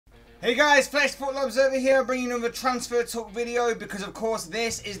Hey guys, Flesh Football Observer here, bringing another transfer talk video because of course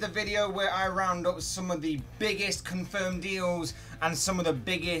this is the video where I round up some of the biggest confirmed deals and some of the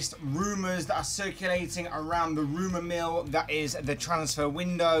biggest rumours that are circulating around the rumour mill that is the transfer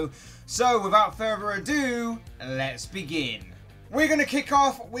window. So without further ado, let's begin. We're going to kick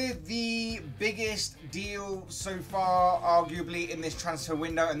off with the biggest deal so far, arguably, in this transfer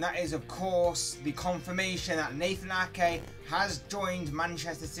window, and that is, of course, the confirmation that Nathan Ake has joined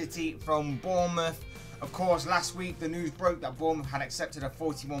Manchester City from Bournemouth. Of course, last week the news broke that Bournemouth had accepted a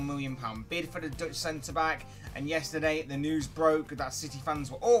 £41 million bid for the Dutch centre-back, and yesterday the news broke that City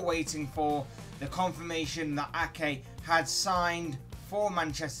fans were all waiting for the confirmation that Ake had signed for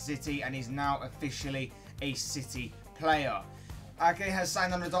Manchester City and is now officially a City player. Ake has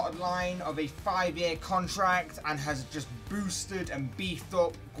signed on the dotted line of a 5-year contract and has just boosted and beefed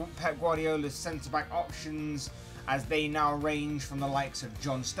up Pep Guardiola's centre-back options, as they now range from the likes of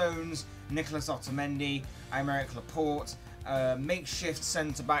John Stones, Nicolas Otamendi, Aymeric Laporte, makeshift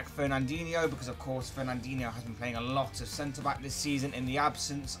centre-back Fernandinho, because of course Fernandinho has been playing a lot of centre-back this season in the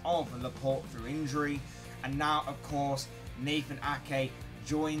absence of Laporte through injury, and now of course Nathan Ake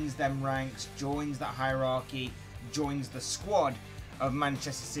joins them ranks, joins that hierarchy, joins the squad of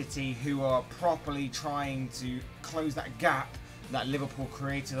Manchester City, who are properly trying to close that gap that Liverpool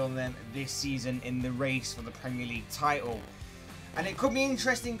created on them this season in the race for the Premier League title. And it could be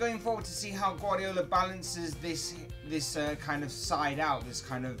interesting going forward to see how Guardiola balances this kind of side out, this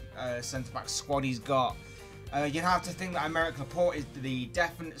kind of centre-back squad he's got. You'd have to think that Aymeric Laporte is the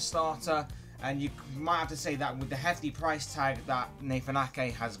definite starter, and you might have to say that with the hefty price tag that Nathan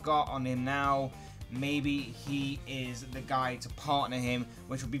Ake has got on him now, maybe he is the guy to partner him,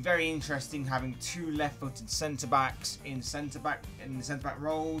 which would be very interesting, having two left-footed centre-backs in centre-back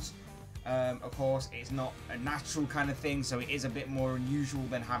roles. Of course, it's not a natural kind of thing, so it is a bit more unusual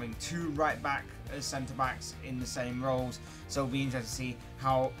than having two right-back centre-backs in the same roles. So it'll be interesting to see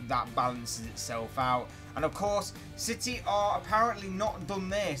how that balances itself out. And of course, City are apparently not done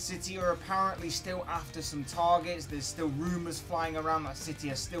there. City are apparently still after some targets. There's still rumours flying around that City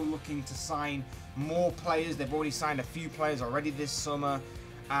are still looking to sign more players. They've already signed a few players already this summer,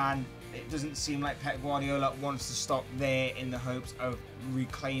 and it doesn't seem like Pep Guardiola wants to stop there in the hopes of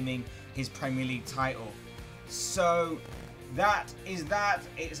reclaiming his Premier League title. So that is that.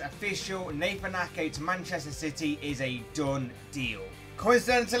 It's official. Nathan Ake to Manchester City is a done deal.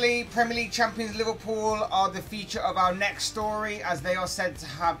 Coincidentally, Premier League champions Liverpool are the feature of our next story, as they are said to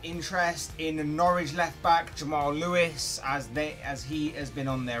have interest in Norwich left-back Jamal Lewis, as he has been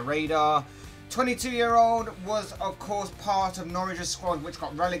on their radar. 22-year-old was of course part of Norwich's squad, which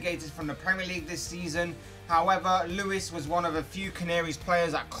got relegated from the Premier League this season. However, Lewis was one of a few Canaries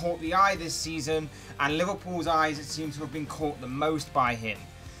players that caught the eye this season, and Liverpool's eyes seem to have been caught the most by him.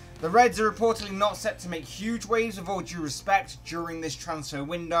 The Reds are reportedly not set to make huge waves, with all due respect, during this transfer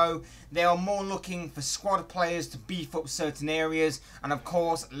window. They are more looking for squad players to beef up certain areas, and of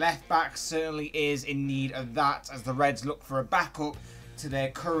course left back certainly is in need of that, as the Reds look for a backup to their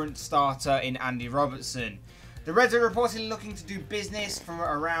current starter in Andy Robertson. The Reds are reportedly looking to do business from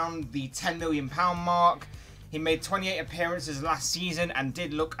around the £10 million mark. He made 28 appearances last season and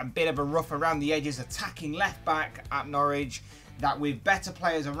did look a bit of a rough around the edges attacking left back at Norwich, that with better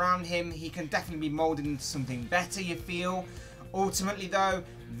players around him he can definitely be moulded into something better, you feel. Ultimately though,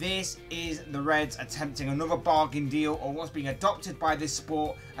 this is the Reds attempting another bargain deal, or what's being adopted by this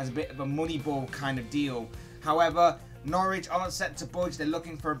sport as a bit of a moneyball kind of deal. However, Norwich aren't set to budge. They're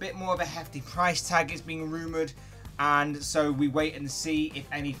looking for a bit more of a hefty price tag, it's being rumoured, and so we wait and see if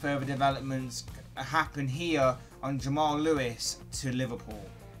any further developments happen here on Jamal Lewis to Liverpool.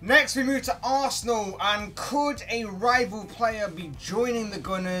 Next we move to Arsenal, and could a rival player be joining the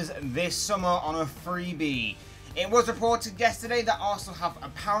Gunners this summer on a freebie? It was reported yesterday that Arsenal have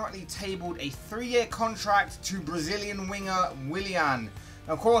apparently tabled a 3-year contract to Brazilian winger Willian.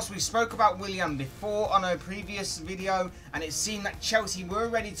 Of course, we spoke about Willian before on a previous video, and it seemed that Chelsea were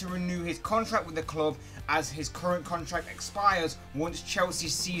ready to renew his contract with the club, as his current contract expires once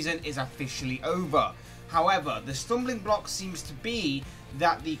Chelsea's season is officially over. However, the stumbling block seems to be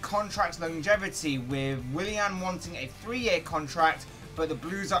that the contract's longevity, with Willian wanting a 3-year contract, but the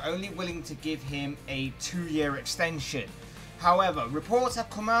Blues are only willing to give him a 2-year extension. However, reports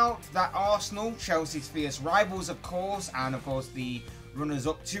have come out that Arsenal, Chelsea's fierce rivals of course, and of course the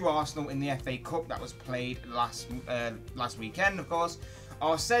runners-up to Arsenal in the FA Cup that was played last weekend, of course,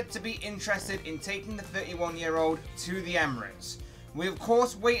 are said to be interested in taking the 31-year-old to the Emirates. We of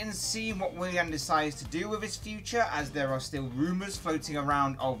course wait and see what Willian decides to do with his future, as there are still rumours floating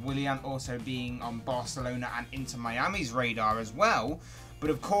around of Willian also being on Barcelona and Inter Miami's radar as well. But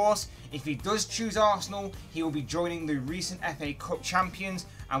of course, if he does choose Arsenal, he will be joining the recent FA Cup champions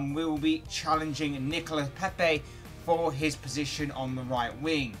and will be challenging Nicolas Pepe for his position on the right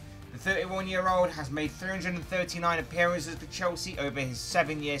wing. The 31-year-old has made 339 appearances for Chelsea over his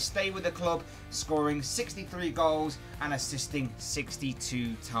 7-year stay with the club, scoring 63 goals and assisting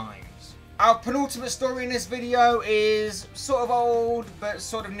 62 times. Our penultimate story in this video is sort of old but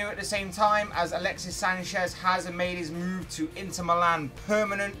sort of new at the same time, as Alexis Sanchez has made his move to Inter Milan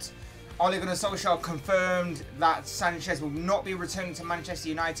permanent. Ole Gunnar Solskjaer confirmed that Sanchez will not be returning to Manchester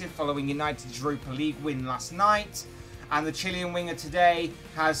United following United's Europa League win last night. And the Chilean winger today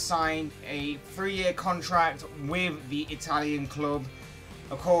has signed a 3-year contract with the Italian club.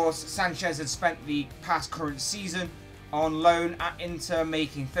 Of course, Sanchez had spent the past current season on loan at Inter,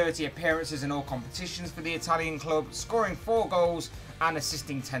 making 30 appearances in all competitions for the Italian club, scoring 4 goals and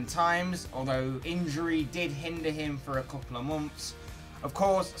assisting 10 times, although injury did hinder him for a couple of months. Of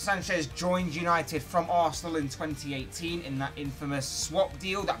course, Sanchez joined United from Arsenal in 2018 in that infamous swap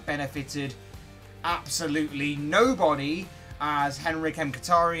deal that benefited absolutely nobody, as Henrik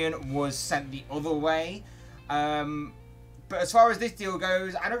Mkhitaryan was sent the other way. But as far as this deal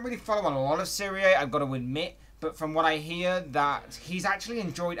goes, I don't really follow a lot of Serie A, I've got to admit. But from what I hear, that he's actually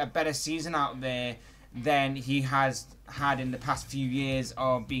enjoyed a better season out there than he has had in the past few years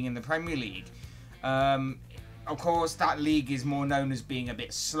of being in the Premier League. Of course, that league is more known as being a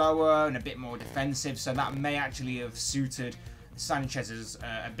bit slower and a bit more defensive, so that may actually have suited Sanchez's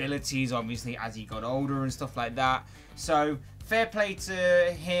abilities, obviously, as he got older and stuff like that. So fair play to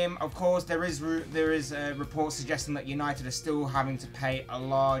him. Of course, there is reports suggesting that United are still having to pay a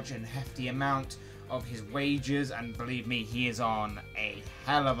large and hefty amount of his wages, and believe me, he is on a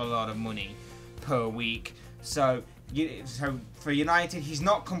hell of a lot of money per week. So for United, he's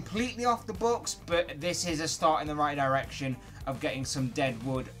not completely off the books, but this is a start in the right direction of getting some dead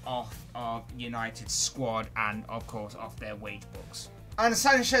wood off of United's squad and, of course, off their wage books. And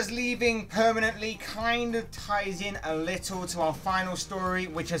Sanchez leaving permanently kind of ties in a little to our final story,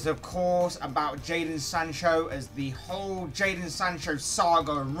 which is, of course, about Jadon Sancho, as the whole Jadon Sancho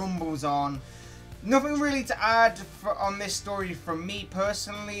saga rumbles on. Nothing really to add on this story from me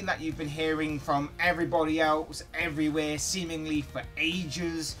personally, that you've been hearing from everybody else everywhere seemingly for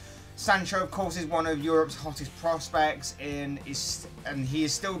ages. Sancho, of course, is one of Europe's hottest prospects and he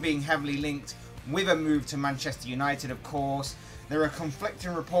is still being heavily linked with a move to Manchester United, of course. There are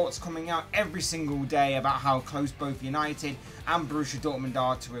conflicting reports coming out every single day about how close both United and Borussia Dortmund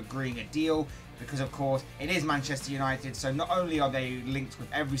are to agreeing a deal, because of course it is Manchester United, so not only are they linked with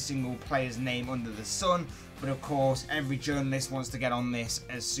every single player's name under the sun, but of course every journalist wants to get on this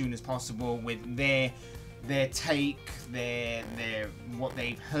as soon as possible with their take, their what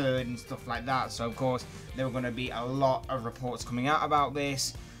they've heard and stuff like that. So of course there are going to be a lot of reports coming out about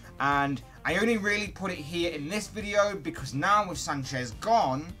this, and I only really put it here in this video because now with Sanchez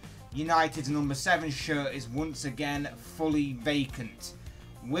gone, United's number 7 shirt is once again fully vacant.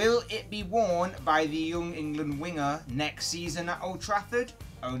 Will it be worn by the young England winger next season at Old Trafford?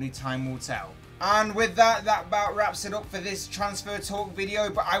 Only time will tell. And with that, that about wraps it up for this transfer talk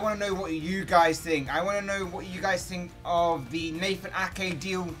video. But I want to know what you guys think. I want to know what you guys think of the Nathan Ake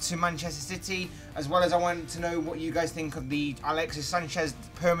deal to Manchester City, as well as I want to know what you guys think of the Alexis Sanchez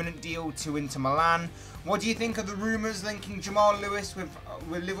permanent deal to Inter Milan. What do you think of the rumours linking Jamal Lewis with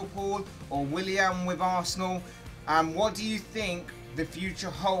Liverpool or Willian with Arsenal? And what do you think the future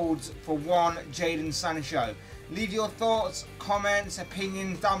holds for one Jadon Sancho? Leave your thoughts, comments,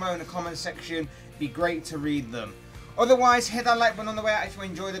 opinions down below in the comment section. Be great to read them. Otherwise, hit that like button on the way out if you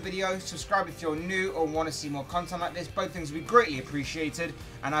enjoy the video. Subscribe if you're new or want to see more content like this. Both things would be greatly appreciated.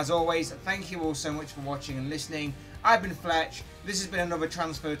 And as always, thank you all so much for watching and listening. I've been Fletch. This has been another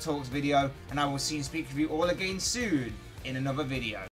Transfer Talks video, and I will see and speak with you all again soon in another video.